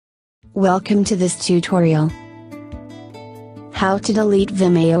Welcome to this tutorial. How to delete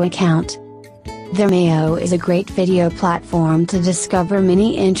Vimeo account. Vimeo is a great video platform to discover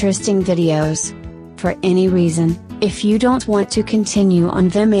many interesting videos. For any reason, if you don't want to continue on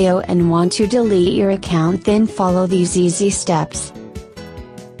Vimeo and want to delete your account, then follow these easy steps.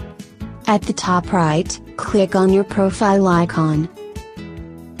 At the top right, click on your profile icon.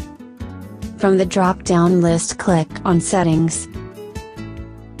 From the drop-down list, click on Settings.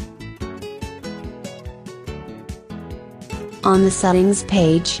 On the Settings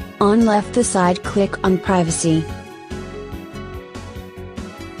page, on left the side, click on Privacy.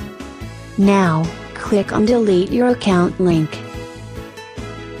 Now, click on Delete Your Account link.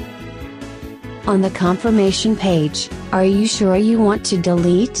 On the confirmation page, are you sure you want to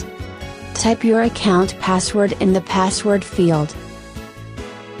delete? Type your account password in the password field.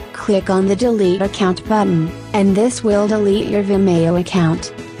 Click on the Delete Account button, and this will delete your Vimeo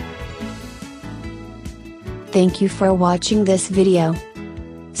account. Thank you for watching this video.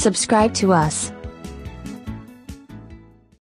 Subscribe to us.